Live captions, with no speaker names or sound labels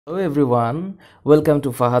Hello everyone, welcome to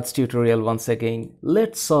Fahad's tutorial once again.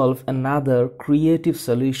 Let's solve another creative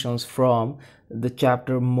solutions from the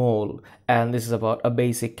chapter mole, and this is about a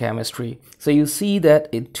basic chemistry. So you see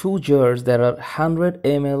that in two jars there are 100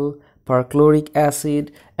 ml perchloric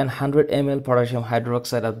acid and 100 ml potassium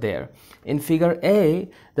hydroxide are there. In figure A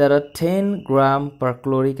there are 10 gram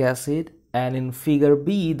perchloric acid, and in figure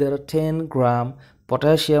B there are 10 gram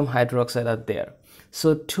potassium hydroxide are there.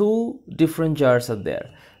 So two different jars are there.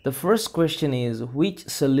 The first question is, which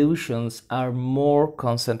solutions are more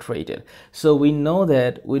concentrated? So we know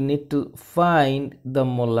that we need to find the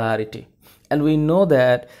molarity, and we know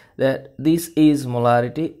that this is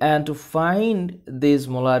molarity, and to find this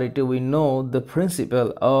molarity we know the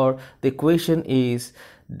principle or the equation is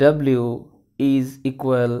W is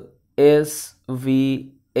equal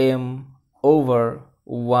SVM over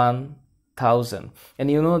 1,000, and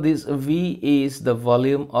you know this V is the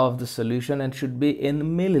volume of the solution and should be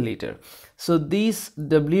in milliliter. So this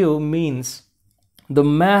W means the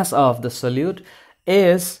mass of the solute,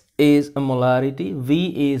 S is a molarity,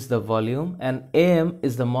 V is the volume, and M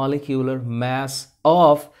is the molecular mass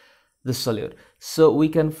of the solute. So we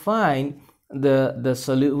can find the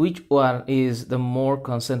solute, which one is the more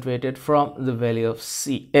concentrated from the value of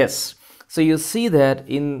CS. So you see that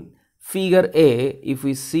in figure A, if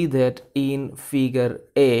we see that in figure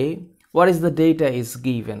A, what is the data is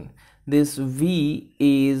given? This V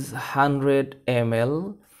is 100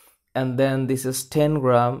 ml, and then this is 10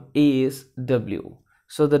 gram is W.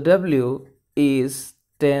 So the W is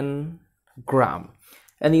 10 gram,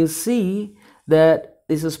 and you see that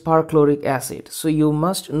this is perchloric acid. So you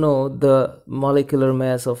must know the molecular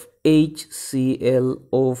mass of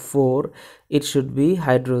HClO4. It should be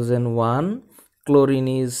hydrogen 1, chlorine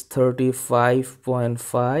is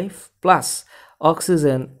 35.5 plus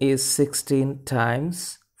oxygen is 16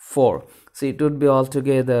 times 4, so it would be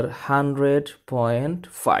altogether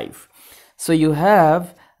 100.5. so you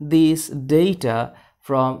have this data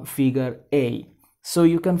from figure A. So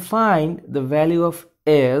you can find the value of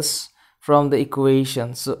S from the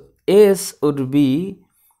equation. So S would be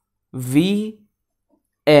Vm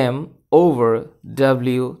over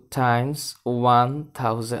W times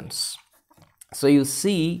 1,000. So you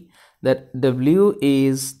see that W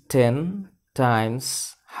is 10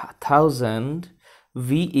 times 1,000,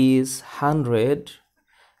 V is 100,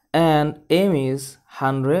 and M is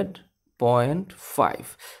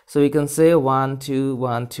 100.5. So we can say 1, 2,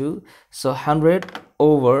 1, 2. So 100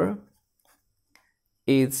 over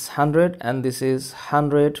is 100, and this is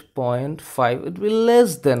 100.5. It will be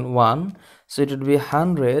less than 1. So it would be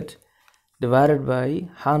 100 divided by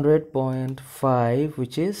 100.5,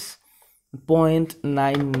 which is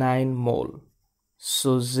 0.99 mole.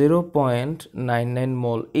 So 0.99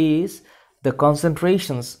 mole is the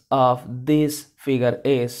concentrations of this figure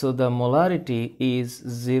A. So the molarity is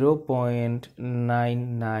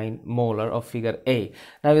 0.99 molar of figure A.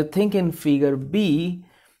 Now you think in figure B.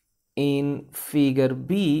 In figure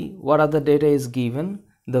B, what are the data is given?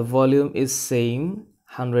 The volume is same,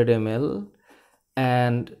 100 ml,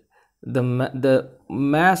 and the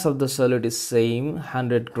mass of the solid is same,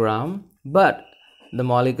 100 gram, but the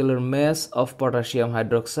molecular mass of potassium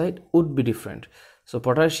hydroxide would be different. So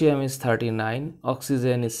potassium is 39,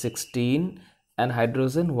 oxygen is 16, and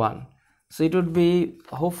hydrogen 1. So it would be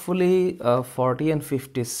hopefully 40 and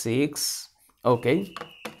 56. Okay,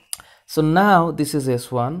 so now this is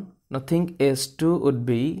S1. Now think S2 would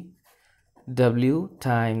be W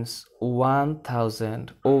times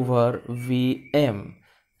 1,000 over Vm.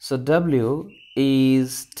 So W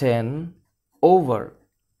is 10 over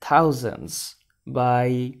thousands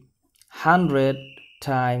by 100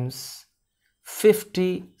 times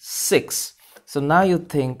 56. So now you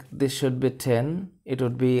think this should be 10. It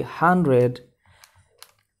would be 100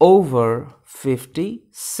 over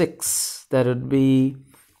 56. That would be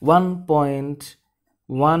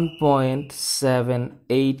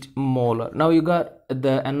 1.78 molar. Now you got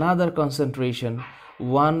the another concentration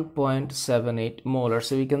 1.78 molar.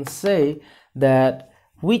 So we can say that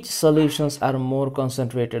which solutions are more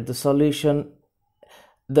concentrated? The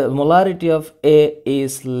molarity of A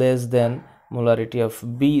is less than molarity of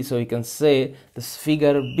B. So you can say this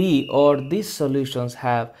figure B or these solutions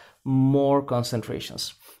have more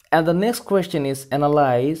concentrations. And the next question is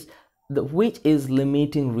analyze which is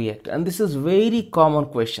limiting reactant, and this is very common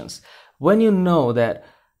questions. When you know that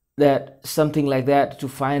something like that, to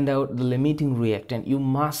find out the limiting reactant, you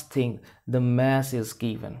must think the mass is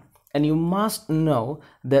given, and you must know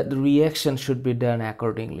that the reaction should be done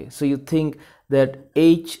accordingly. So you think that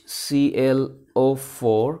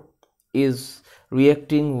HClO4 is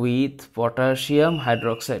reacting with potassium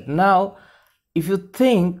hydroxide. Now if you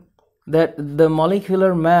think that the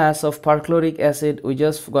molecular mass of perchloric acid, we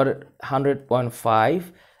just got 100.5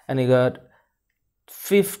 and you got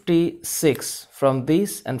 56 from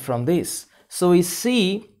this and from this. So we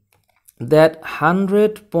see that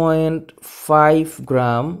 100.5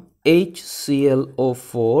 gram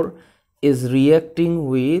HClO4 is reacting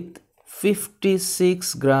with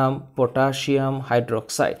 56 gram potassium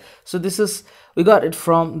hydroxide. So this is, we got it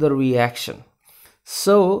from the reaction.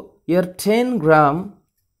 So here 10 gram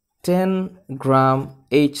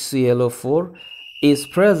HClO4 is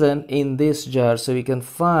present in this jar. So we can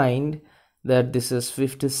find that this is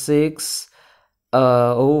 56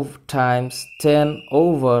 times 10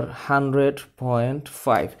 over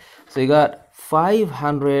 100.5. So you got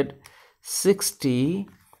 560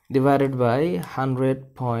 divided by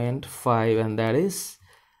 100.5, and that is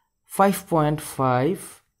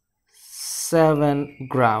 5.57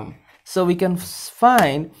 gram. So we can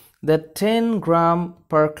find that 10 gram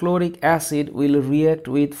perchloric acid will react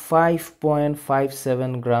with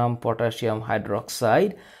 5.57 gram potassium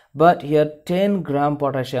hydroxide, but here 10 gram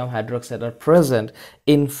potassium hydroxide are present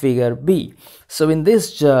in figure B. So in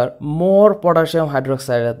this jar, more potassium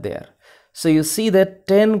hydroxide are there. So you see that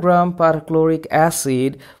 10 gram perchloric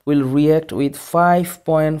acid will react with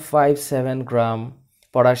 5.57 gram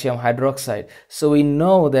potassium hydroxide. So we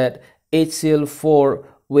know that HCl4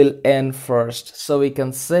 will end first. So we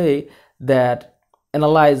can say that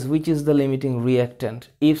analyze which is the limiting reactant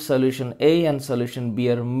if solution A and solution B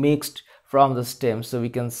are mixed from the stem. So we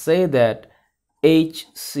can say that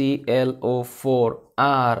HClO4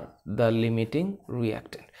 are the limiting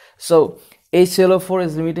reactant. So HClO4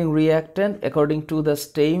 is limiting reactant according to the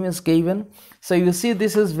stem is given. So you see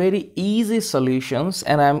this is very easy solutions,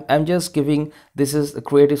 and I'm just giving, this is the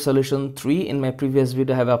creative solution 3. In my previous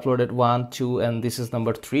video I have uploaded 1, 2, and this is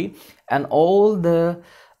number 3, and all the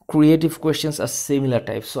creative questions are similar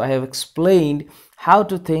type. So I have explained how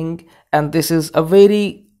to think, and this is a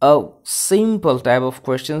very simple type of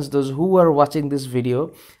questions. Those who are watching this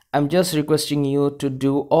video, I'm just requesting you to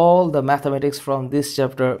do all the mathematics from this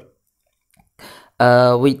chapter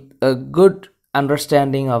with a good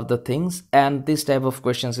understanding of the things, and this type of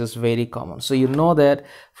questions is very common. So you know that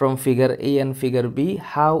from figure A and figure B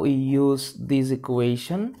how we use this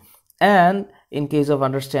equation, and in case of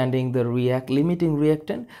understanding the limiting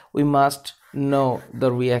reactant, we must know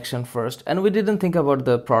the reaction first. And we didn't think about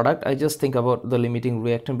the product, I just think about the limiting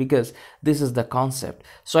reactant because this is the concept.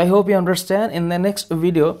 So I hope you understand. In the next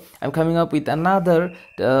video I'm coming up with another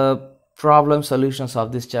problem solutions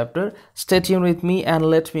of this chapter. Stay tuned with me and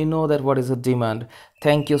let me know that what is the demand.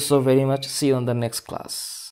 Thank you so very much. See you on the next class.